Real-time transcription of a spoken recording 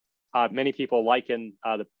Many people liken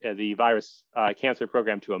the virus cancer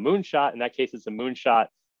program to a moonshot. In that case, it's a moonshot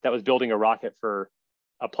that was building a rocket for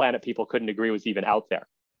a planet people couldn't agree was even out there.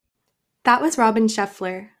 That was Robin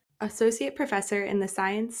Scheffler, Associate Professor in the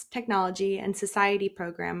Science, Technology, and Society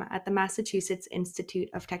program at the Massachusetts Institute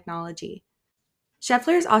of Technology.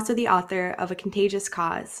 Scheffler is also the author of A Contagious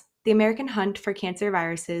Cause, The American Hunt for Cancer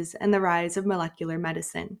Viruses and the Rise of Molecular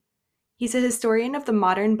Medicine. He's a historian of the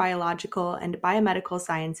modern biological and biomedical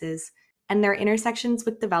sciences and their intersections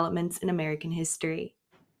with developments in American history.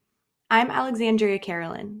 I'm Alexandria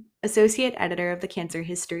Carolyn, Associate Editor of the Cancer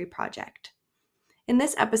History Project. In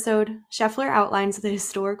this episode, Scheffler outlines the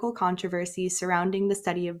historical controversies surrounding the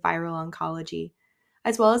study of viral oncology,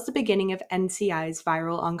 as well as the beginning of NCI's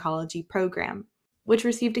viral oncology program, which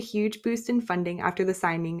received a huge boost in funding after the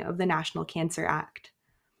signing of the National Cancer Act.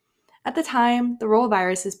 At the time, the role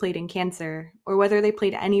viruses played in cancer, or whether they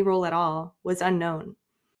played any role at all, was unknown.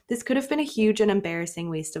 This could have been a huge and embarrassing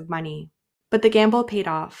waste of money. But the gamble paid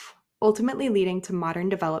off, ultimately leading to modern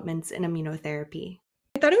developments in immunotherapy.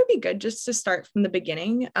 I thought it would be good just to start from the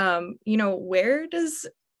beginning. Where does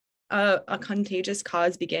a contagious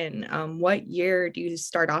cause begin? What year do you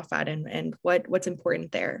start off at, and what's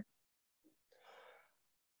important there?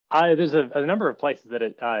 There's a number of places that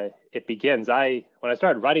it begins. When I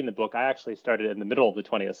started writing the book, I actually started in the middle of the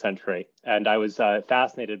 20th century, and I was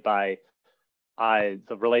fascinated by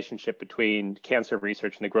the relationship between cancer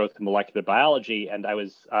research and the growth of molecular biology. And I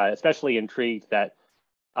was especially intrigued that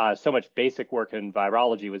so much basic work in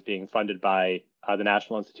virology was being funded by the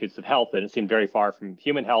National Institutes of Health, and it seemed very far from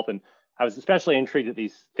human health. And I was especially intrigued that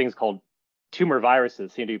these things called tumor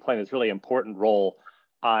viruses seem to be playing this really important role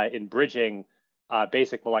in bridging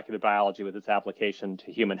basic molecular biology with its application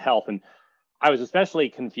to human health. And I was especially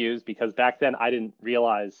confused because back then I didn't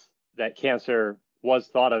realize that cancer was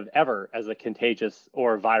thought of ever as a contagious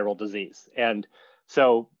or viral disease. And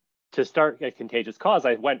so to start a contagious cause,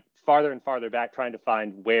 I went farther and farther back trying to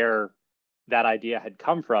find where that idea had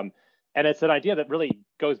come from. And it's an idea that really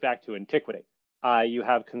goes back to antiquity. You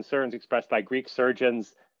have concerns expressed by Greek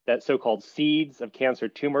surgeons that so-called seeds of cancer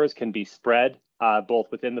tumors can be spread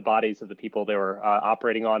both within the bodies of the people they were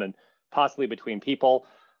operating on and possibly between people.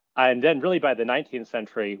 And then really by the 19th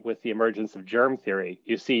century, with the emergence of germ theory,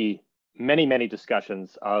 you see many, many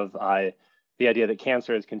discussions of the idea that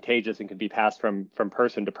cancer is contagious and can be passed from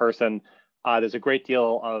person to person. There's a great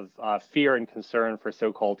deal of fear and concern for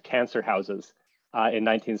so-called cancer houses in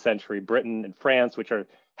 19th century Britain and France, which are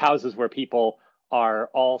houses where people are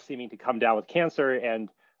all seeming to come down with cancer. And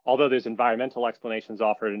although there's environmental explanations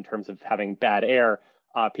offered in terms of having bad air,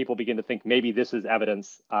 people begin to think maybe this is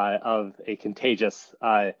evidence of a contagious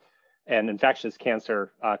and infectious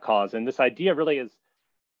cancer cause. And this idea really is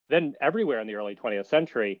then everywhere in the early 20th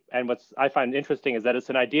century. And what I find interesting is that it's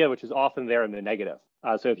an idea which is often there in the negative.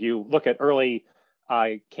 So if you look at early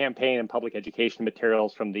campaign and public education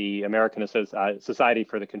materials from the American Society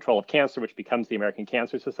for the Control of Cancer, which becomes the American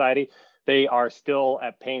Cancer Society, they are still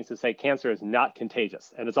at pains to say cancer is not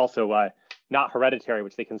contagious. And it's also not hereditary,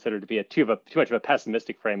 which they consider to be too much of a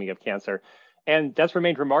pessimistic framing of cancer. And that's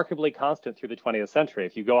remained remarkably constant through the 20th century.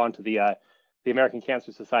 If you go onto the American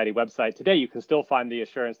Cancer Society website today, you can still find the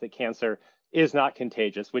assurance that cancer is not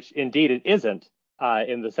contagious, which indeed it isn't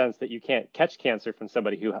in the sense that you can't catch cancer from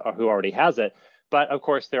somebody who already has it. But of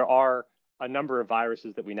course, there are a number of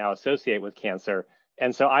viruses that we now associate with cancer.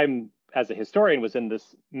 And so I'm, as a historian, was in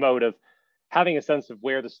this mode of having a sense of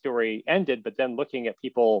where the story ended, but then looking at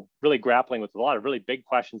people really grappling with a lot of really big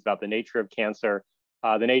questions about the nature of cancer,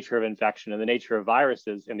 the nature of infection, and the nature of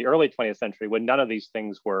viruses in the early 20th century when none of these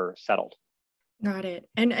things were settled. Got it.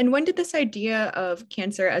 And when did this idea of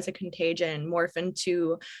cancer as a contagion morph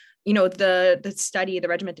into, the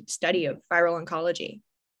regimented study of viral oncology?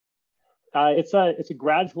 It's a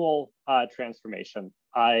gradual transformation.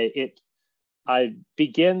 It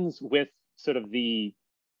begins with sort of the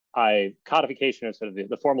codification of sort of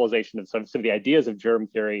the formalization of some of the ideas of germ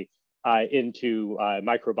theory into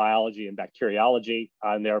microbiology and bacteriology.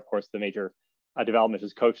 And there, of course, the major development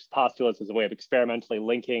is Koch's postulates as a way of experimentally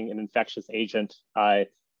linking an infectious agent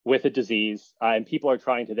with a disease. And people are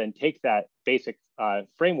trying to then take that basic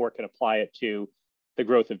framework and apply it to the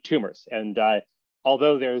growth of tumors. And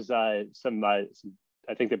although there's some, I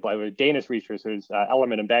think that Danish researchers,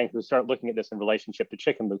 Ellerman and Bang, who start looking at this in relationship to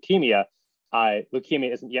chicken leukemia,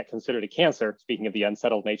 leukemia isn't yet considered a cancer, speaking of the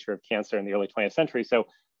unsettled nature of cancer in the early 20th century. So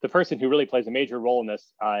the person who really plays a major role in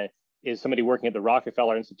this is somebody working at the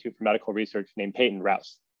Rockefeller Institute for Medical Research named Peyton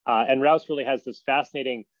Rouse. And Rouse really has this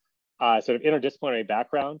fascinating sort of interdisciplinary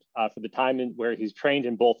background for the time where he's trained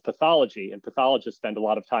in both pathology, and pathologists spend a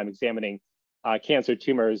lot of time examining cancer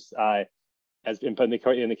tumors, as in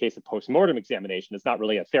the case of postmortem examination, it's not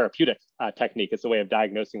really a therapeutic technique. It's a way of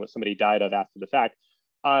diagnosing what somebody died of after the fact,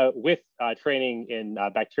 with training in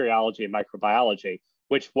bacteriology and microbiology,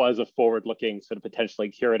 which was a forward-looking, sort of potentially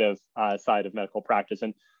curative side of medical practice.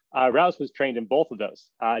 And Rouse was trained in both of those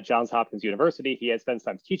at Johns Hopkins University. He had spent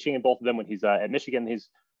some time teaching in both of them when he's at Michigan. He's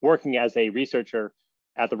working as a researcher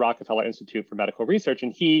at the Rockefeller Institute for Medical Research,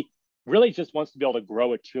 and he really just wants to be able to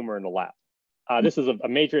grow a tumor in the lab. This is a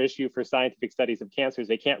major issue for scientific studies of cancers.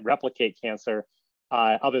 They can't replicate cancer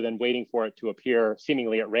other than waiting for it to appear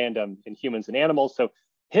seemingly at random in humans and animals. So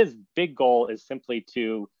his big goal is simply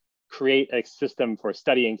to create a system for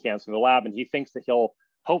studying cancer in the lab, and he thinks that he'll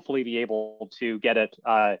hopefully be able to get it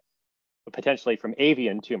potentially from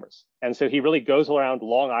avian tumors. And so he really goes around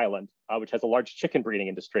Long Island, which has a large chicken breeding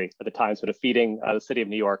industry at the time, sort of feeding the city of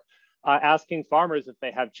New York, asking farmers if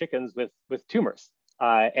they have chickens with tumors.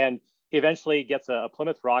 And he eventually gets a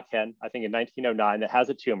Plymouth Rock hen, I think in 1909, that has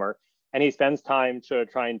a tumor, and he spends time sort of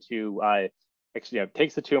trying to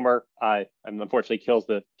takes the tumor and unfortunately kills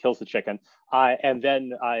the chicken, and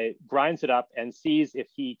then grinds it up and sees if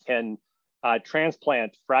he can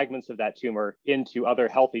transplant fragments of that tumor into other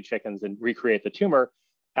healthy chickens and recreate the tumor,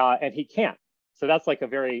 and he can't. So that's like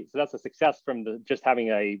that's a success from just having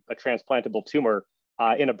a transplantable tumor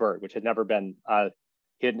in a bird, which had never been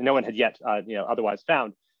no one had yet otherwise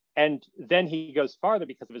found. And then he goes farther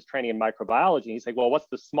because of his training in microbiology. He's like, well, what's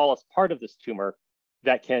the smallest part of this tumor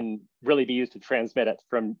that can really be used to transmit it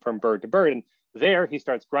from bird to bird? And there he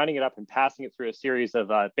starts grinding it up and passing it through a series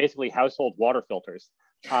of basically household water filters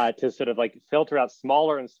to sort of like filter out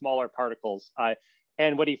smaller and smaller particles.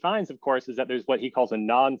 And what he finds, of course, is that there's what he calls a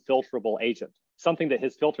non-filterable agent, something that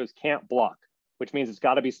his filters can't block, which means it's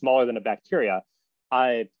got to be smaller than a bacteria,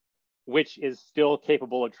 which is still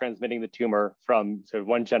capable of transmitting the tumor from sort of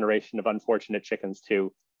one generation of unfortunate chickens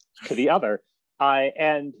to the other.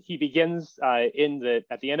 And he begins at the end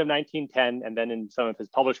of 1910, and then in some of his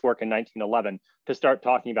published work in 1911, to start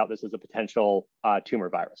talking about this as a potential tumor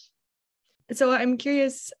virus. So I'm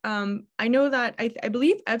curious, I know that I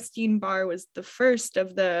believe Epstein-Barr was the first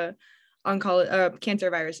of the cancer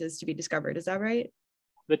viruses to be discovered. Is that right?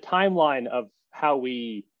 The timeline of how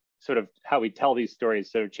we tell these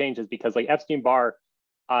stories sort of changes, because like Epstein-Barr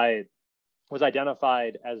was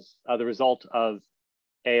identified as the result of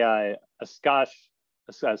a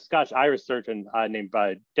Scotch-Irish surgeon named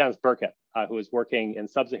Dennis Burkitt, who was working in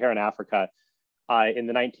sub-Saharan Africa in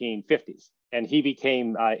the 1950s. And he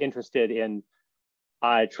became interested in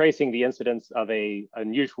tracing the incidence of an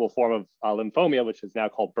unusual form of lymphoma, which is now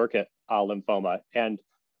called Burkitt lymphoma. And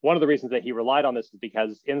one of the reasons that he relied on this is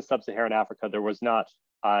because in sub-Saharan Africa, there was not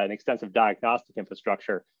an extensive diagnostic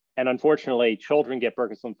infrastructure. And unfortunately, children get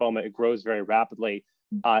Burkitt's lymphoma. It grows very rapidly.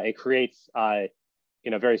 It creates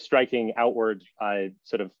very striking outward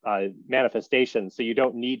manifestations. So you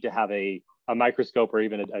don't need to have a microscope or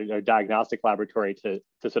even a diagnostic laboratory to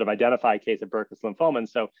sort of identify a case of Burkitt's lymphoma. And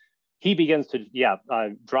so he begins to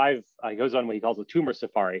drive. He goes on what he calls a tumor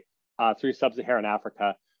safari through sub-Saharan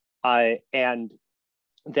Africa, and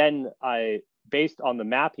then based on the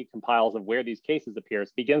map he compiles of where these cases appear,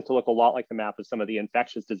 begins to look a lot like the map of some of the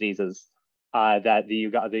infectious diseases that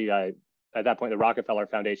at that point the Rockefeller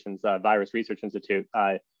Foundation's Virus Research Institute,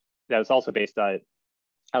 that was also based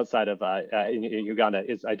outside of in Uganda,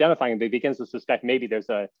 is identifying. They begins to suspect maybe there's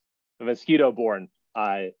a mosquito-borne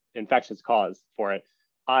infectious cause for it,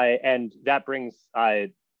 and that brings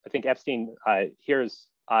I think Epstein hears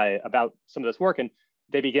about some of this work, and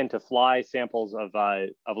they begin to fly samples of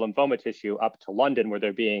lymphoma tissue up to London, where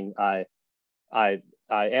they're being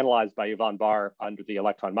analyzed by Yvonne Barr under the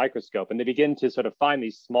electron microscope, and they begin to sort of find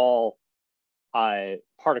these small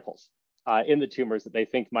particles in the tumors that they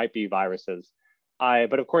think might be viruses.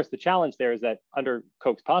 But of course, the challenge there is that under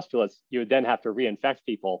Koch's postulates, you would then have to reinfect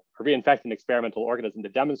people or reinfect an experimental organism to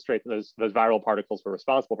demonstrate that those viral particles were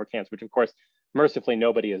responsible for cancer, which of course, mercifully,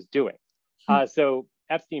 nobody is doing. So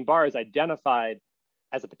Epstein-Barr is identified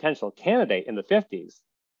as a potential candidate in the 50s,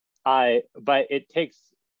 but it takes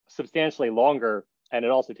substantially longer, and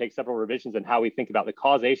it also takes several revisions in how we think about the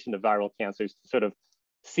causation of viral cancers to sort of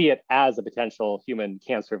see it as a potential human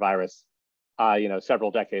cancer virus,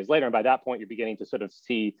 several decades later. And by that point, you're beginning to sort of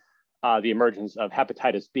see the emergence of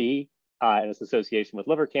hepatitis B and its association with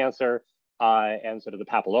liver cancer, and sort of the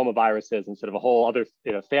papilloma viruses, and sort of a whole other,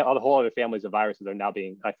 whole other families of viruses are now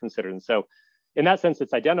being considered. And so in that sense,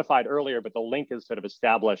 it's identified earlier, but the link is sort of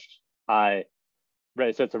established. So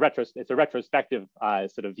it's a retrospective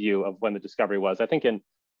sort of view of when the discovery was. I think in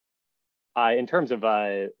in terms of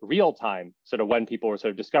real time, sort of when people were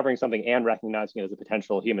sort of discovering something and recognizing it as a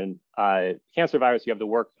potential human cancer virus, you have the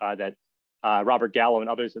work that Robert Gallo and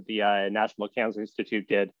others at the National Cancer Institute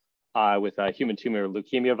did with human tumor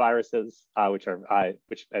leukemia viruses, which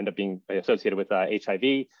end up being associated with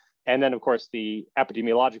HIV. And then, of course, the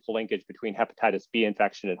epidemiological linkage between hepatitis B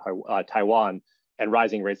infection in Taiwan and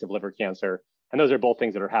rising rates of liver cancer. And those are both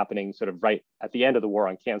things that are happening sort of right at the end of the war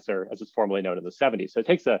on cancer, as it's formerly known in the 70s. So it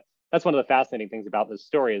takes that's one of the fascinating things about this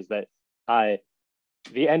story, is that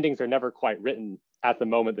the endings are never quite written at the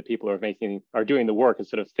moment that people are doing the work.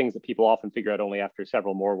 It's sort of things that people often figure out only after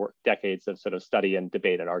several more decades of sort of study and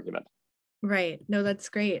debate and argument. Right. No, that's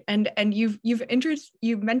great. And you've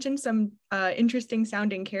mentioned some interesting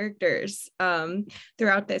sounding characters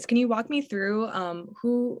throughout this. Can you walk me through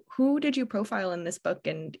who did you profile in this book,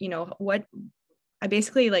 and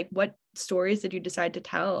what stories did you decide to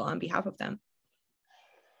tell on behalf of them?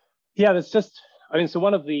 Yeah, that's just,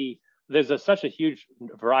 so there's such a huge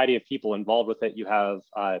variety of people involved with it. You have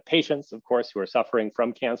patients, of course, who are suffering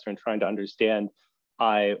from cancer and trying to understand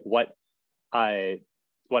what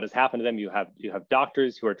has happened to them. You have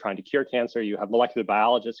doctors who are trying to cure cancer. You have molecular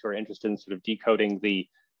biologists who are interested in sort of decoding the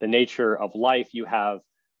nature of life. You have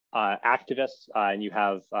activists and you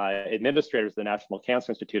have administrators of the National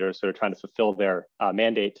Cancer Institute who are sort of trying to fulfill their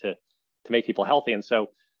mandate to make people healthy. And so,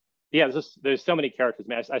 yeah, there's so many characters.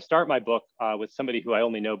 I start my book with somebody who I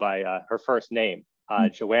only know by her first name,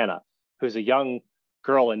 Joanna, who's a young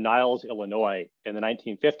girl in Niles, Illinois in the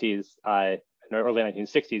 1950s, in the early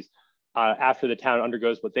 1960s, after the town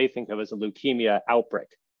undergoes what they think of as a leukemia outbreak.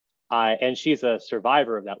 And she's a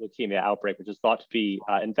survivor of that leukemia outbreak, which is thought to be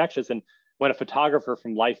infectious. And when a photographer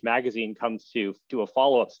from Life magazine comes to do a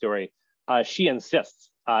follow-up story, she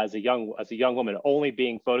insists as a young woman only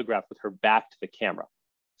being photographed with her back to the camera.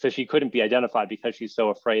 So she couldn't be identified because she's so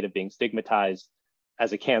afraid of being stigmatized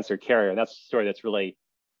as a cancer carrier. And that's a story that's really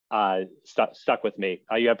stuck with me.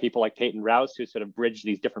 You have people like Peyton Rouse who sort of bridge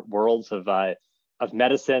these different worlds of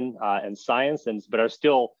medicine and science, but are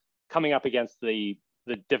still coming up against the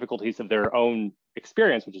difficulties of their own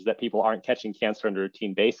experience, which is that people aren't catching cancer on a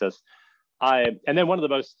routine basis. And then one of the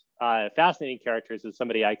most fascinating characters is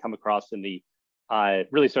somebody I come across in the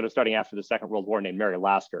really sort of starting after the Second World War, named Mary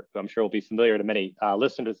Lasker, who I'm sure will be familiar to many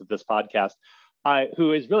listeners of this podcast,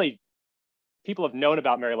 who is really, people have known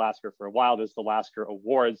about Mary Lasker for a while. There's the Lasker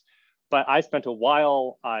Awards, but I spent a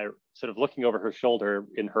while sort of looking over her shoulder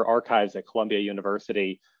in her archives at Columbia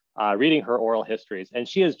University, reading her oral histories. And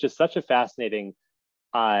she is just such a fascinating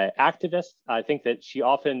activist. I think that she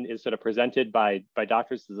often is sort of presented by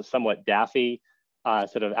doctors as a somewhat daffy,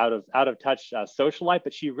 sort of out of touch socialite,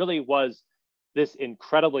 but she really was this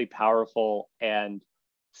incredibly powerful and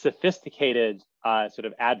sophisticated sort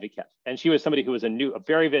of advocate. And she was somebody who was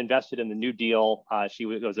very invested in the New Deal. She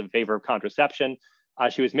was in favor of contraception.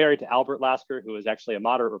 She was married to Albert Lasker, who was actually a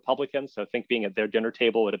moderate Republican. So I think being at their dinner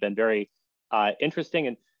table would have been very interesting.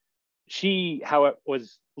 And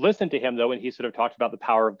was listened to him, though, when he sort of talked about the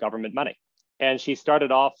power of government money. And she started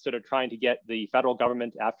off sort of trying to get the federal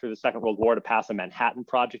government after the Second World War to pass a Manhattan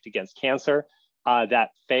Project against cancer. That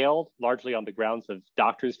failed largely on the grounds of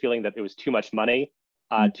doctors feeling that it was too much money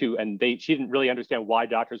she didn't really understand why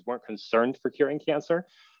doctors weren't concerned for curing cancer.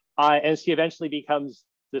 And she eventually becomes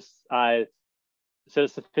this sort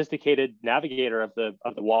of sophisticated navigator of the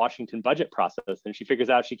Washington budget process. And she figures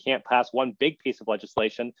out she can't pass one big piece of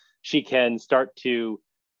legislation. She can start to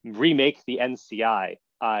remake the NCI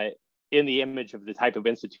in the image of the type of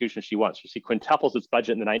institution she wants. She quintuples its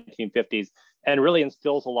budget in the 1950s and really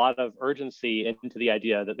instills a lot of urgency into the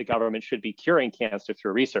idea that the government should be curing cancer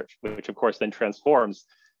through research, which of course then transforms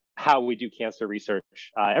how we do cancer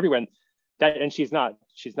research everywhere. And she's not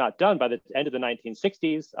done. By the end of the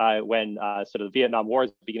 1960s, when sort of the Vietnam War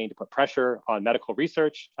is beginning to put pressure on medical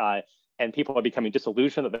research, and people are becoming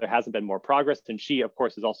disillusioned that there hasn't been more progress. And she, of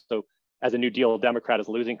course, is also, as a New Deal Democrat, is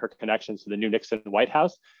losing her connections to the new Nixon White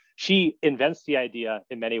House. She invents the idea,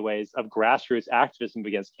 in many ways, of grassroots activism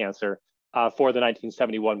against cancer for the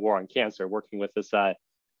 1971 war on cancer, working with this a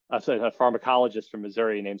pharmacologist from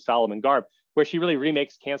Missouri named Solomon Garb, where she really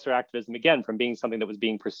remakes cancer activism again from being something that was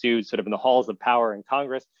being pursued sort of in the halls of power in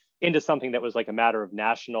Congress into something that was like a matter of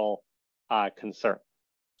national concern.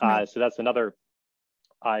 Right. So that's another,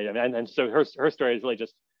 and so her story is really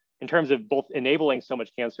just in terms of both enabling so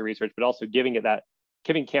much cancer research, but also giving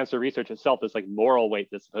cancer research itself this like moral weight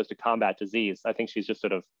that's supposed to combat disease. I think she's just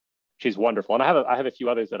she's wonderful. And I have a few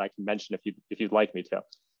others that I can mention if you'd like me to.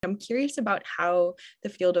 I'm curious about how the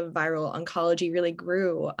field of viral oncology really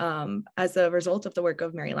grew as a result of the work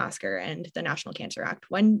of Mary Lasker and the National Cancer Act.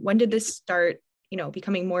 When did this start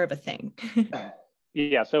becoming more of a thing?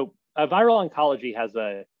 Yeah, so viral oncology has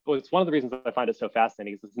it's one of the reasons I find it so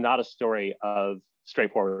fascinating is it's not a story of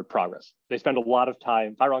straightforward progress.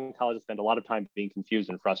 Viral oncologists spend a lot of time being confused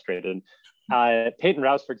and frustrated. And Peyton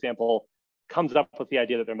Rouse, for example, comes up with the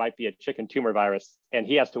idea that there might be a chicken tumor virus, and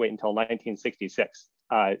he has to wait until 1966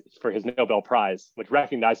 for his Nobel Prize, which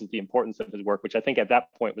recognizes the importance of his work, which I think at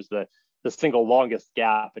that point was the single longest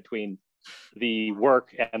gap between the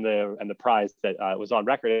work and the prize that was on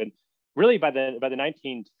record. And really, by the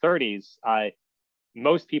 1930s,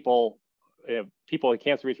 most people in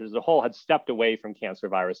cancer research as a whole had stepped away from cancer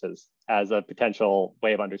viruses as a potential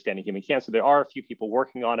way of understanding human cancer. There are a few people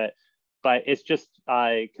working on it, but it's just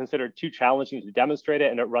considered too challenging to demonstrate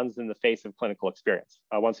it, and it runs in the face of clinical experience.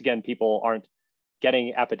 Once again, people aren't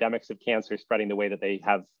getting epidemics of cancer spreading the way that they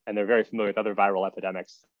have, and they're very familiar with other viral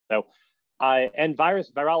epidemics. So, and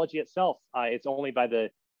virology itself, it's only by the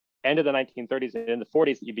end of the 1930s and in the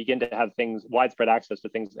 40s that you begin to have widespread access to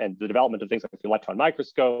things and the development of things like the electron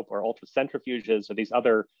microscope or ultracentrifuges or these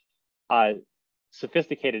other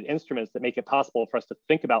sophisticated instruments that make it possible for us to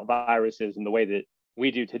think about viruses in the way that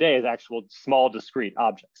we do today as actual small discrete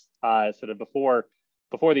objects. Sort of before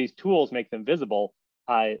these tools make them visible,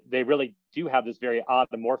 they really do have this very odd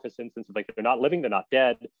amorphous instance of like they're not living, they're not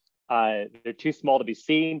dead, they're too small to be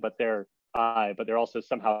seen, but they're also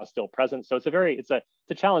somehow still present. So it's a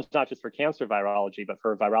challenge not just for cancer virology, but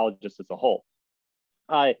for virologists as a whole.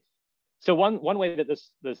 So one way that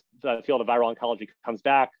this field of viral oncology comes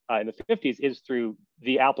back in the 50s is through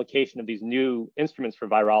the application of these new instruments for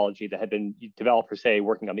virology that had been developed for, say,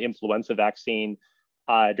 working on the influenza vaccine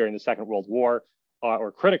during the Second World War,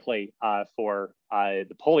 or critically for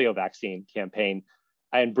the polio vaccine campaign,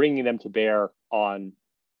 and bringing them to bear on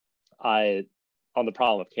the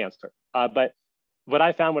problem of cancer. But what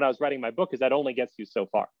I found when I was writing my book is that only gets you so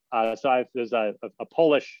far. There's a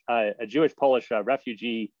Jewish Polish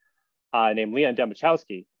refugee named Leon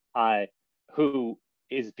Demachowski, who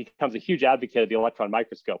becomes a huge advocate of the electron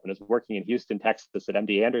microscope and is working in Houston, Texas at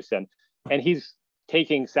MD Anderson. And he's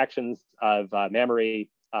taking sections of mammary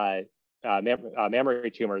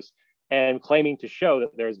tumors and claiming to show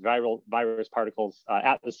that there's virus particles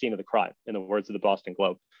at the scene of the crime, in the words of the Boston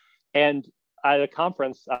Globe. And at a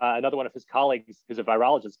conference, another one of his colleagues, who's a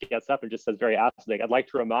virologist, gets up and just says very acidly, "I'd like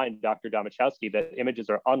to remind Dr. Domachowski that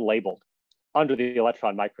images are unlabeled under the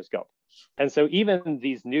electron microscope." And so even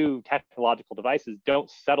these new technological devices don't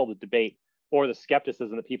settle the debate or the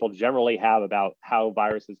skepticism that people generally have about how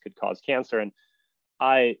viruses could cause cancer. And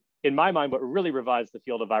in my mind, what really revives the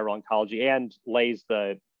field of viral oncology and lays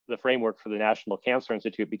the framework for the National Cancer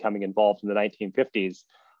Institute becoming involved in the 1950s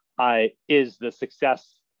is the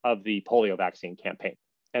success of the polio vaccine campaign.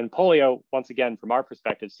 And polio, once again, from our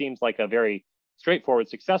perspective, seems like a very straightforward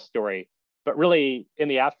success story, but really in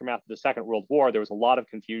the aftermath of the Second World War, there was a lot of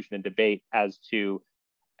confusion and debate as to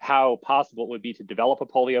how possible it would be to develop a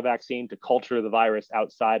polio vaccine, to culture the virus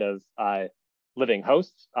outside of living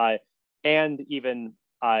hosts, and even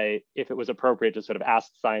if it was appropriate to sort of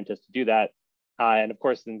ask scientists to do that. And of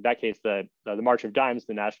course, in that case, the March of Dimes,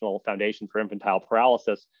 the National Foundation for Infantile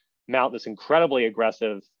Paralysis, mount this incredibly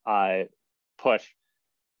aggressive push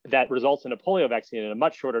that results in a polio vaccine in a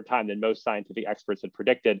much shorter time than most scientific experts had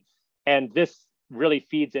predicted. And this really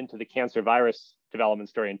feeds into the cancer virus development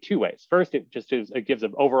story in two ways. First, it gives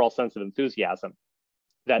an overall sense of enthusiasm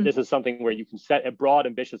that this is something where you can set broad,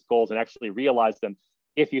 ambitious goals and actually realize them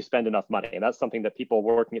if you spend enough money. And that's something that people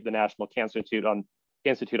working at the National Cancer Institute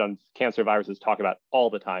on Cancer Viruses talk about all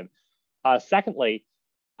the time. Secondly,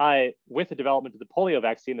 with the development of the polio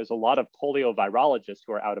vaccine, there's a lot of polio virologists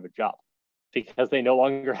who are out of a job because they no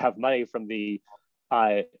longer have money from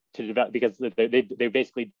to develop, because they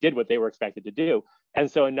basically did what they were expected to do. And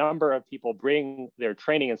so a number of people bring their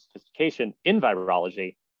training and sophistication in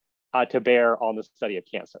virology to bear on the study of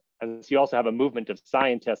cancer. And so you also have a movement of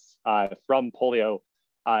scientists from polio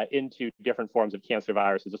into different forms of cancer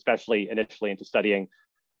viruses, especially initially into studying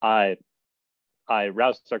Rous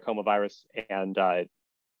sarcoma virus and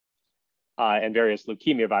various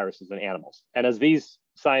leukemia viruses in animals. And as these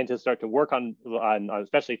scientists start to work on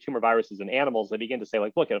especially tumor viruses in animals, they begin to say,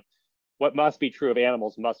 like, look, what must be true of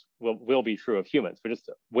animals will be true of humans. We're just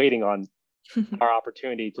waiting on our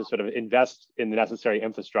opportunity to sort of invest in the necessary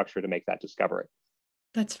infrastructure to make that discovery.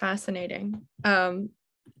 That's fascinating. Now,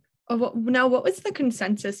 what was the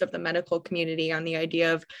consensus of the medical community on the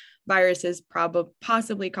idea of viruses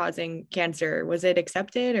possibly causing cancer? Was it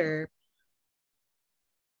accepted or?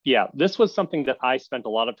 Yeah, this was something that I spent a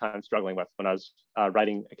lot of time struggling with when I was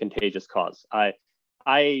writing A Contagious Cause.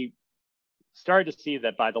 I started to see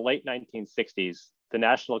that by the late 1960s, the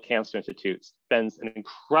National Cancer Institute spends an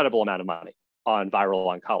incredible amount of money on viral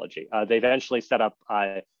oncology. They eventually set up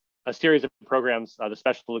a series of programs, the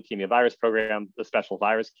Special Leukemia Virus Program, the Special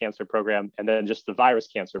Virus Cancer Program, and then just the Virus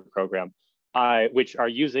Cancer Program, which are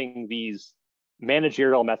using these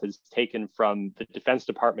managerial methods taken from the Defense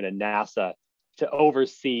Department and NASA to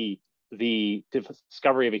oversee the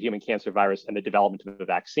discovery of a human cancer virus and the development of a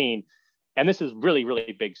vaccine. And this is really,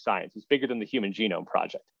 really big science. It's bigger than the Human Genome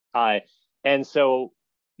Project. And so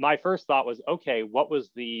my first thought was, okay, what was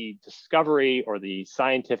the discovery or the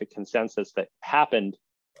scientific consensus that happened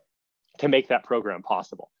to make that program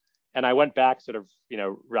possible? And I went back sort of,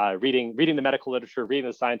 reading the medical literature, reading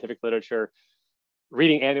the scientific literature,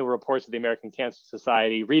 reading annual reports of the American Cancer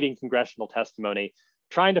Society, reading congressional testimony,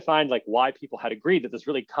 trying to find like why people had agreed that this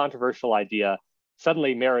really controversial idea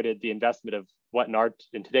suddenly merited the investment of what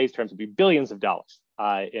in today's terms would be billions of dollars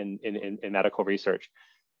in medical research.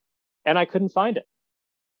 And I couldn't find it.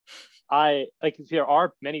 There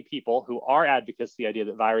are many people who are advocates of the idea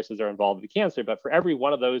that viruses are involved with cancer, but for every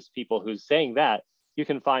one of those people who's saying that, you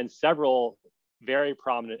can find several very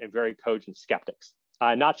prominent and very cogent skeptics,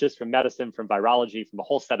 not just from medicine, from virology, from a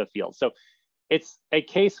whole set of fields. So it's a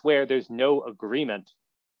case where there's no agreement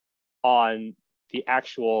on the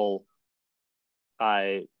actual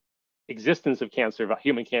existence of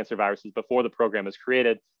human cancer viruses before the program is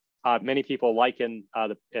created. Many people liken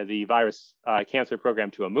the virus cancer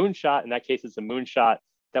program to a moonshot. In that case, it's a moonshot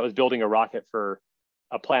that was building a rocket for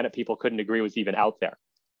a planet people couldn't agree was even out there.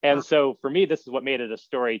 And so for me, this is what made it a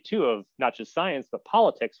story too of not just science, but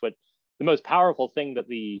politics. What the most powerful thing that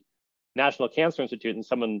the National Cancer Institute and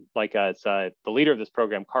someone like the leader of this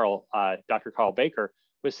program, Dr. Carl Baker,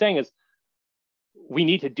 was saying is we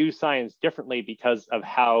need to do science differently because of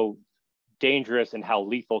how dangerous and how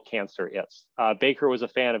lethal cancer is. Baker was a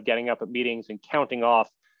fan of getting up at meetings and counting off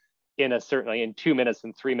in 2 minutes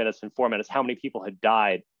and 3 minutes and 4 minutes how many people had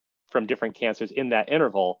died from different cancers in that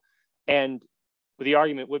interval. And the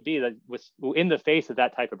argument would be that in the face of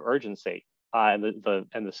that type of urgency and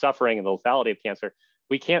the suffering and the lethality of cancer,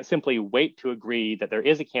 we can't simply wait to agree that there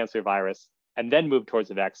is a cancer virus and then move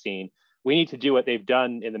towards a vaccine. We need to do what they've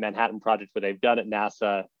done in the Manhattan Project, what they've done at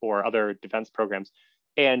NASA or other defense programs,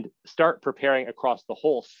 and start preparing across the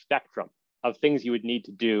whole spectrum of things you would need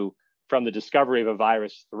to do from the discovery of a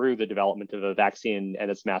virus through the development of a vaccine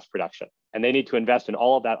and its mass production. And they need to invest in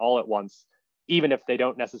all of that all at once, even if they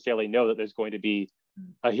don't necessarily know that there's going to be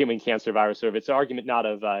a human cancer virus. So it's an argument not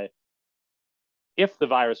of if the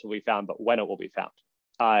virus will be found, but when it will be found.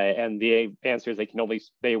 And the answer is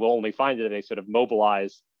they will only find it if they sort of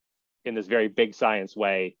mobilize in this very big science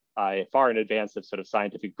way, far in advance of sort of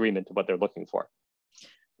scientific agreement to what they're looking for.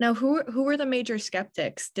 Now, who were the major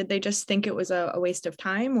skeptics? Did they just think it was a waste of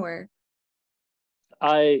time, or?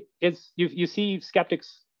 You see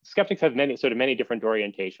skeptics have many different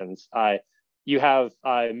orientations. You have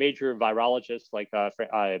major virologists like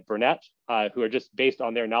Burnett, who are just based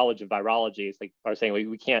on their knowledge of virology, are saying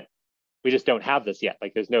we just don't have this yet.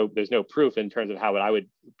 Like there's no proof in terms of how I would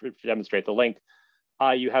demonstrate the link.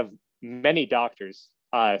 You have many doctors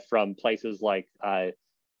from places like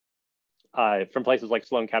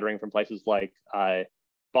Sloan Kettering, from places like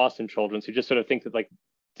Boston Children's, who just sort of think that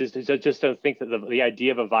just don't think that the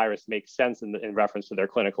idea of a virus makes sense in reference to their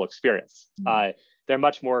clinical experience. Mm-hmm. They're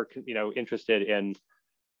much more interested in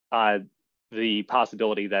the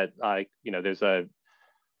possibility that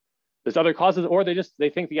there's other causes, or they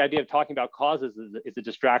think the idea of talking about causes is a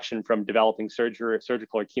distraction from developing surgical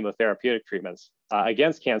or chemotherapeutic treatments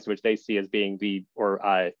against cancer, which they see as being the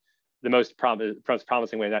most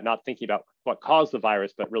promising way, not thinking about what caused the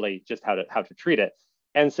virus, but really just how to treat it.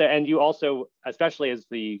 And you also, especially as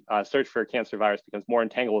the search for a cancer virus becomes more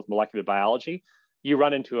entangled with molecular biology, you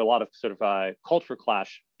run into a lot of sort of culture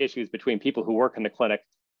clash issues between people who work in the clinic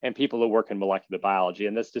and people who work in molecular biology.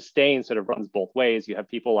 And this disdain sort of runs both ways. You have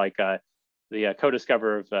people like the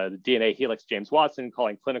co-discoverer of the DNA helix, James Watson,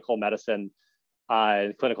 calling clinical medicine,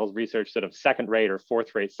 clinical research sort of second-rate or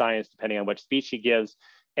fourth-rate science, depending on which speech he gives.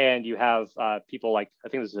 And you have people like, I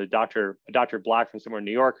think this is a Dr. Black from somewhere in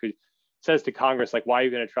New York, who says to Congress, like, why are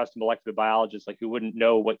you going to trust a molecular biologist who wouldn't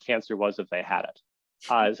know what cancer was if they had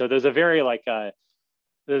it? So there's a very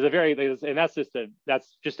and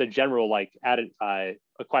that's just a general added a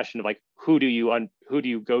question of who do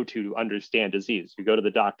you go to understand disease? You go to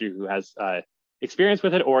the doctor who has experience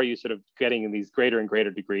with it, or are you sort of getting in these greater and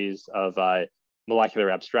greater degrees of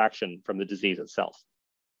molecular abstraction from the disease itself?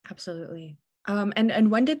 Absolutely.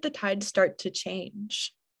 And when did the tide start to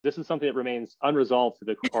change? This is something that remains unresolved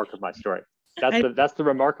through the arc of my story. That's the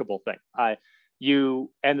remarkable thing.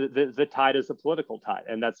 The tide is a political tide,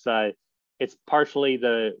 and that's It's partially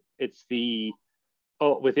within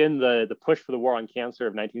the push for the war on cancer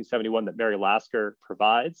of 1971 that Mary Lasker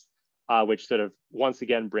provides, which sort of once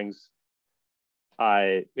again brings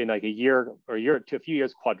in like a few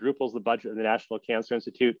years quadruples the budget of the National Cancer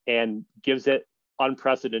Institute and gives it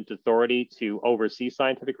unprecedented authority to oversee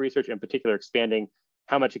scientific research, in particular expanding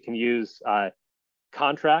how much it can use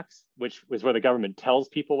contracts, which is where the government tells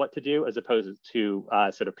people what to do, as opposed to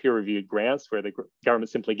sort of peer-reviewed grants, where the government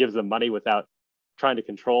simply gives them money without trying to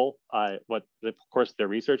control what the course of their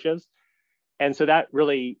research is. And so that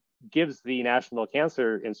really gives the National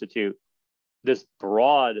Cancer Institute this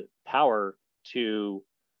broad power to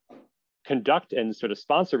conduct and sort of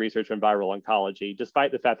sponsor research on viral oncology,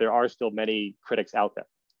 despite the fact there are still many critics out there.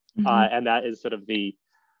 And that is sort of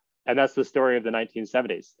that's the story of the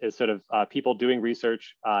 1970s, is sort of people doing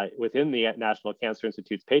research within the National Cancer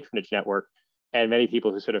Institute's patronage network, and many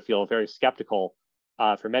people who sort of feel very skeptical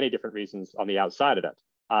for many different reasons on the outside of it.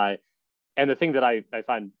 And the thing that I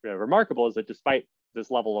find remarkable is that despite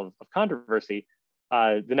this level of controversy,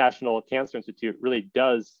 the National Cancer Institute really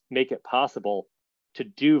does make it possible to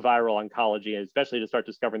do viral oncology, and especially to start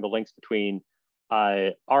discovering the links between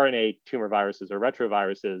RNA tumor viruses or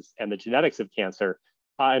retroviruses and the genetics of cancer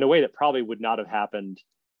in a way that probably would not have happened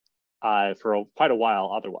for quite a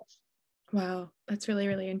while otherwise. Wow, that's really,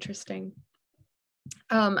 really interesting.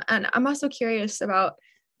 And I'm also curious about,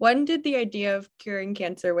 when did the idea of curing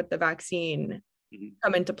cancer with the vaccine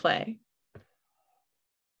come into play?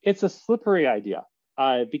 It's a slippery idea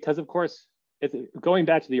because, of course, going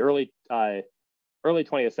back to the early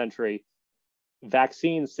 20th century,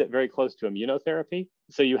 vaccines sit very close to immunotherapy.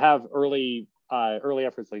 So you have early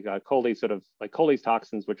efforts like Coley's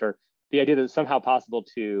toxins, which are the idea that it's somehow possible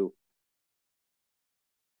to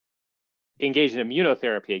engage in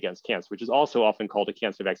immunotherapy against cancer, which is also often called a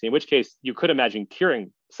cancer vaccine, in which case you could imagine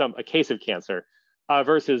curing a case of cancer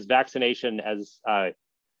versus vaccination as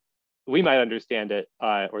we might understand it,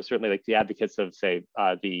 or certainly like the advocates of, say,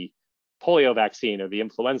 the polio vaccine or the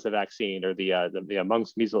influenza vaccine or the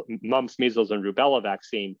mumps, measles, and rubella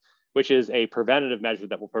vaccine, which is a preventative measure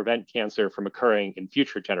that will prevent cancer from occurring in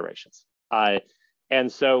future generations.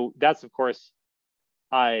 And so that's, of course,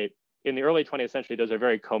 in the early 20th century, those are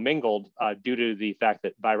very commingled due to the fact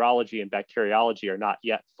that virology and bacteriology are not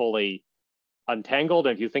yet fully untangled.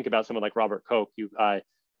 And if you think about someone like Robert Koch,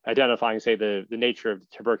 identifying, say, the nature of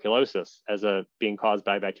tuberculosis as being caused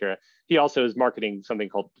by bacteria, he also is marketing something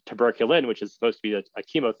called tuberculin, which is supposed to be a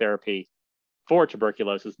chemotherapy for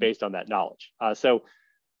tuberculosis based on that knowledge. So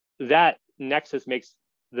that nexus makes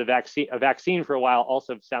a vaccine for a while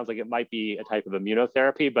also sounds like it might be a type of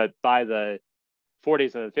immunotherapy, but by the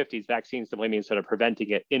 40s and the 50s, vaccines simply means sort of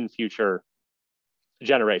preventing it in future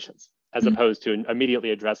generations, as opposed to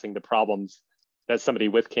immediately addressing the problems that somebody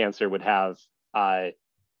with cancer would have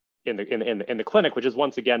in the clinic, which is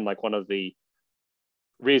once again like one of the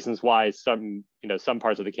reasons why some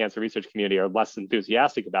parts of the cancer research community are less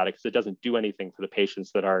enthusiastic about it, because it doesn't do anything for the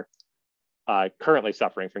patients that are currently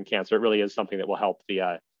suffering from cancer. It really is something that will help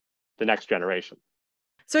the next generation.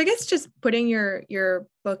 So I guess just putting your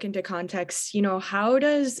book into context, how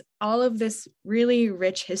does all of this really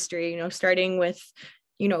rich history, starting with,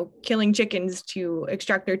 killing chickens to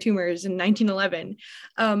extract their tumors in 1911,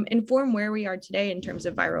 inform where we are today in terms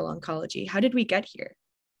of viral oncology? How did we get here?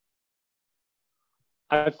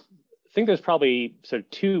 I think there's probably sort of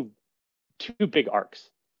two big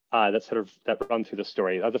arcs that run through the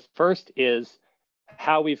story. The first is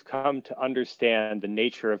how we've come to understand the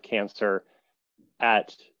nature of cancer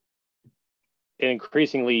at an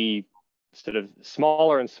increasingly sort of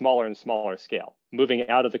smaller and smaller and smaller scale, moving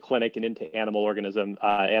out of the clinic and into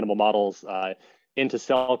animal models, into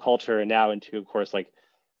cell culture, and now into, of course, like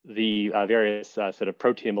the various sort of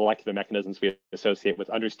protein and molecular mechanisms we associate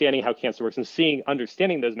with understanding how cancer works, and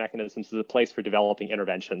understanding those mechanisms as a place for developing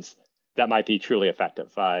interventions that might be truly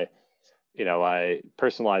effective.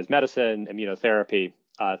 Personalized medicine, immunotherapy,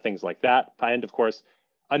 things like that, and of course,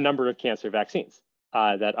 a number of cancer vaccines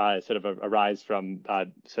that sort of arise from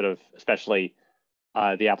especially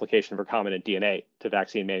the application of recombinant DNA to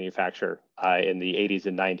vaccine manufacture in the 80s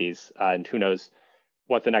and 90s, and who knows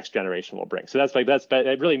what the next generation will bring. So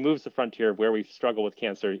it really moves the frontier of where we struggle with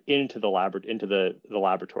cancer into the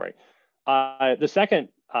laboratory. The second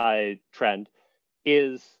trend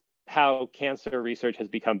is how cancer research has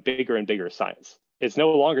become bigger and bigger science. It's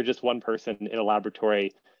no longer just one person in a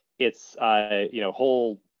laboratory. It's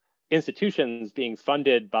whole institutions being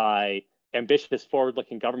funded by ambitious,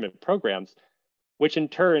 forward-looking government programs, which in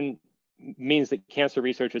turn means that cancer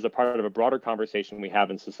research is a part of a broader conversation we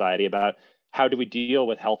have in society about how do we deal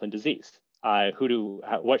with health and disease.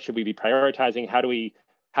 What should we be prioritizing? How do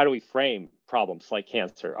we frame problems like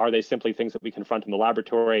cancer? Are they simply things that we confront in the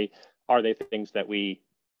laboratory? Are they things that we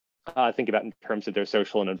think about in terms of their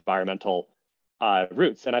social and environmental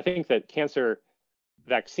roots? And I think that cancer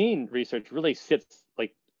vaccine research really sits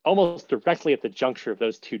like almost directly at the juncture of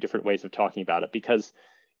those two different ways of talking about it, because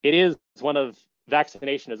it is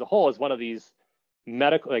vaccination as a whole is one of these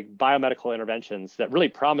biomedical interventions that really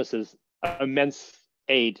promises immense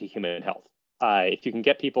aid to human health. If you can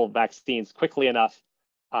get people vaccines quickly enough,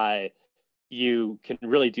 you can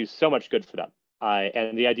really do so much good for them.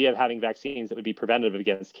 And the idea of having vaccines that would be preventative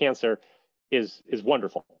against cancer is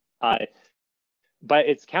wonderful. But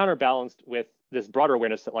it's counterbalanced with this broader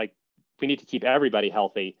awareness that we need to keep everybody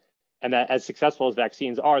healthy, and that as successful as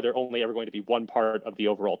vaccines are, they're only ever going to be one part of the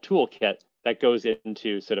overall toolkit that goes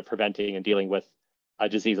into sort of preventing and dealing with a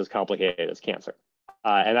disease as complicated as cancer.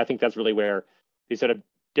 And I think that's really where these sort of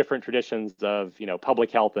different traditions of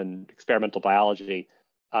public health and experimental biology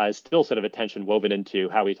is still sort of a tension woven into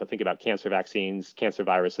how we think about cancer vaccines, cancer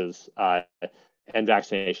viruses, and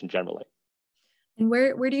vaccination generally. And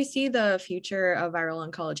where do you see the future of viral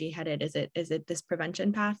oncology headed? Is it this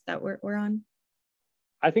prevention path that we're on?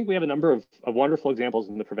 I think we have a number of wonderful examples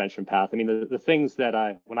in the prevention path. I mean, the things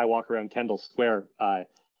that when I walk around Kendall Square at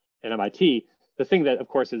MIT, the thing that, of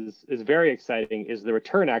course, is very exciting is the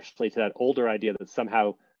return actually to that older idea that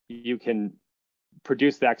somehow you can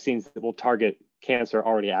produce vaccines that will target cancer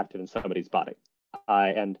already active in somebody's body.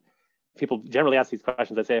 And people generally ask these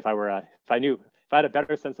questions. I say, if I had a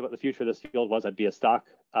better sense of what the future of this field was, I'd be a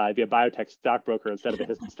biotech stockbroker instead of a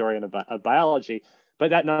historian of biology.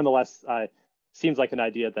 But that nonetheless seems like an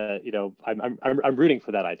idea that I'm rooting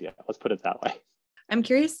for that idea. Let's put it that way. I'm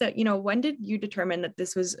curious that when did you determine that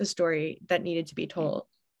this was a story that needed to be told?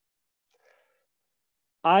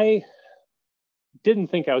 I didn't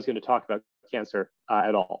think I was going to talk about cancer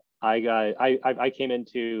at all. I came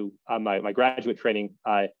into my graduate training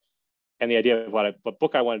and the idea of what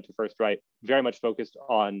book I wanted to first write very much focused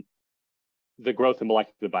on the growth of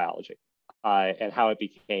molecular biology and how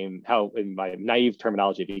in my naive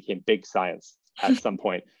terminology, it became big science at some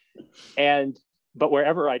point. But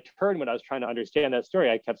wherever I turned when I was trying to understand that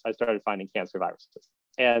story, I started finding cancer viruses.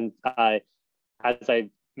 And as I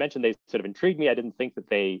mentioned, they sort of intrigued me. I didn't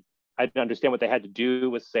understand what they had to do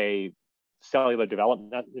with, say, cellular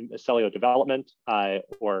development,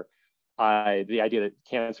 or the idea that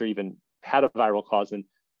cancer even had a viral cause. And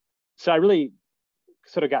so I really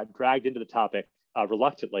sort of got dragged into the topic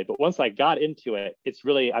reluctantly. But once I got into it,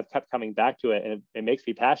 I've kept coming back to it, and it makes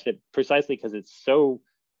me passionate precisely because it's so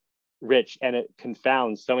rich and it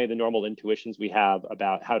confounds so many of the normal intuitions we have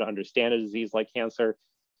about how to understand a disease like cancer.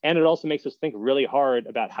 And it also makes us think really hard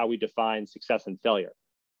about how we define success and failure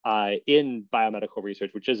in biomedical research,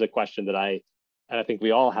 which is a question that I think we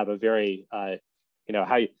all have a very,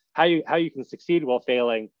 how you can succeed while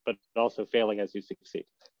failing, but also failing as you succeed.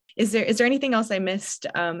 Is there anything else I missed?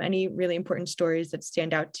 Any really important stories that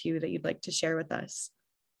stand out to you that you'd like to share with us?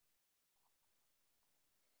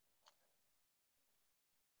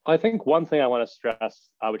 I think one thing I want to stress,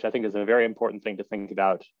 which I think is a very important thing to think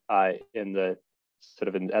about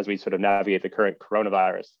as we sort of navigate the current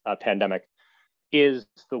coronavirus pandemic, is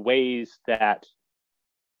the ways that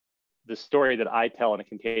the story that I tell in A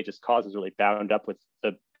Contagious Cause is really bound up with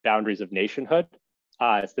the boundaries of nationhood.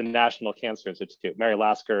 It's the National Cancer Institute. Mary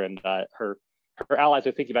Lasker and her allies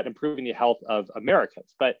are thinking about improving the health of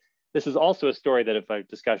Americans. But this is also a story that, if a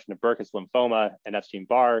discussion of Burkitt's lymphoma and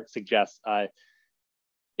Epstein-Barr suggests,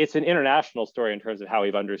 it's an international story in terms of how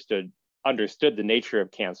we've understood the nature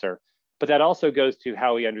of cancer. But that also goes to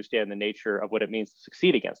how we understand the nature of what it means to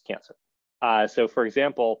succeed against cancer. So, for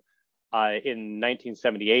example, in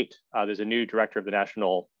 1978, there's a new director of the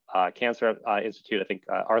National Cancer Institute, I think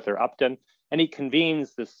Arthur Upton, and he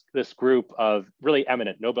convenes this group of really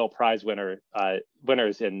eminent Nobel Prize winners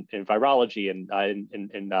in virology and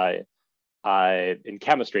in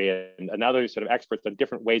chemistry and other sort of experts on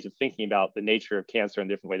different ways of thinking about the nature of cancer and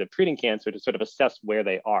different ways of treating cancer to sort of assess where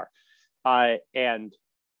they are. And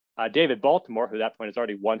David Baltimore, who at that point has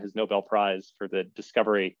already won his Nobel Prize for the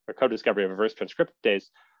discovery or co-discovery of reverse transcriptase,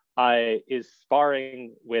 is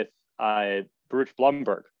sparring with Baruch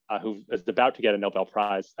Blumberg, who is about to get a Nobel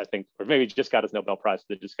Prize, I think, or maybe just got his Nobel Prize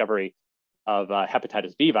for the discovery of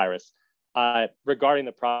hepatitis B virus, regarding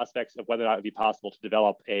the prospects of whether or not it would be possible to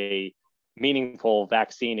develop a meaningful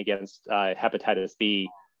vaccine against hepatitis B,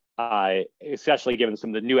 especially given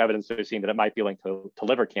some of the new evidence that we're seeing that it might be linked to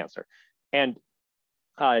liver cancer. And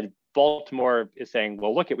Baltimore is saying,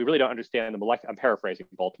 well, look, we really don't understand the molecular, I'm paraphrasing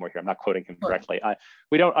Baltimore here, I'm not quoting him correctly.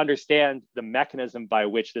 We don't understand the mechanism by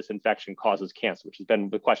which this infection causes cancer, which has been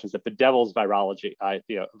the questions that bedevils virology,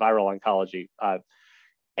 viral oncology.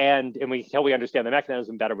 And until we understand the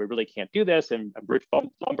mechanism better, we really can't do this. And Bruce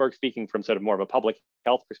Blumberg, speaking from sort of more of a public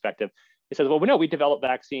health perspective, he says, well, we know we develop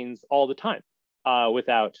vaccines all the time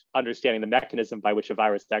without understanding the mechanism by which a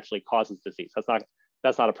virus actually causes disease. That's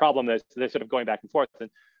not a problem. They're sort of going back and forth. And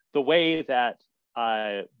the way that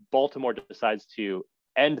Baltimore decides to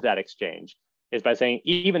end that exchange is by saying,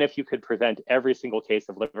 even if you could prevent every single case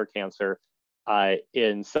of liver cancer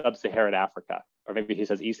in sub-Saharan Africa, or maybe he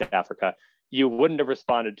says East Africa, you wouldn't have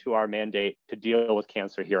responded to our mandate to deal with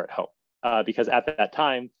cancer here at home. Because at that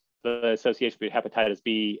time, the association between hepatitis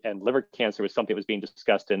B and liver cancer was something that was being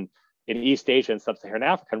discussed in East Asia and sub-Saharan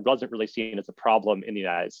Africa and wasn't really seen as a problem in the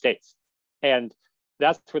United States. And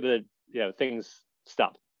that's where the things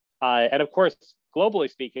stop. And of course, globally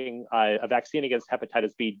speaking, a vaccine against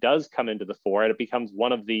hepatitis B does come into the fore, and it becomes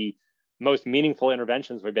one of the most meaningful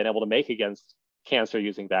interventions we've been able to make against cancer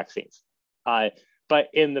using vaccines. But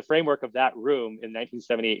in the framework of that room in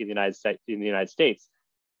 1978 in the United States,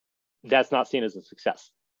 that's not seen as a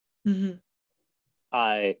success. Mm-hmm.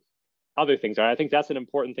 Other things are. I think that's an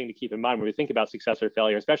important thing to keep in mind when we think about success or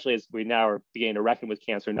failure, especially as we now are beginning to reckon with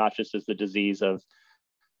cancer, not just as the disease of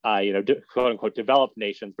quote unquote developed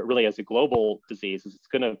nations, but really as a global disease. It's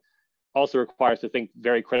going to also require us to think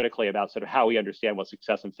very critically about sort of how we understand what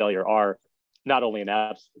success and failure are, not only in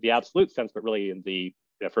the absolute sense, but really in the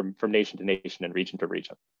from nation to nation and region to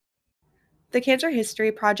region. The Cancer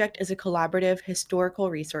History Project is a collaborative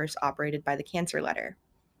historical resource operated by the Cancer Letter.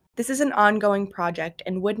 This is an ongoing project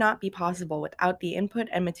and would not be possible without the input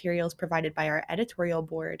and materials provided by our editorial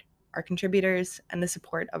board, our contributors, and the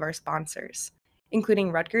support of our sponsors,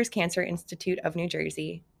 including Rutgers Cancer Institute of New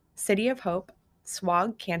Jersey, City of Hope,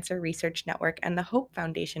 SWOG Cancer Research Network and the Hope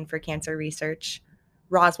Foundation for Cancer Research,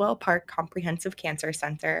 Roswell Park Comprehensive Cancer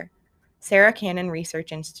Center, Sarah Cannon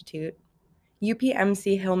Research Institute,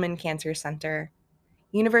 UPMC Hillman Cancer Center,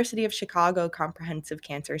 University of Chicago Comprehensive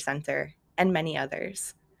Cancer Center, and many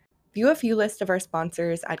others. View a few lists of our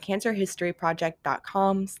sponsors at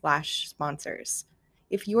cancerhistoryproject.com/sponsors.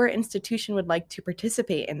 If your institution would like to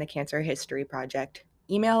participate in the Cancer History Project,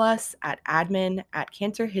 email us at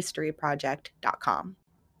admin@cancerhistoryproject.com.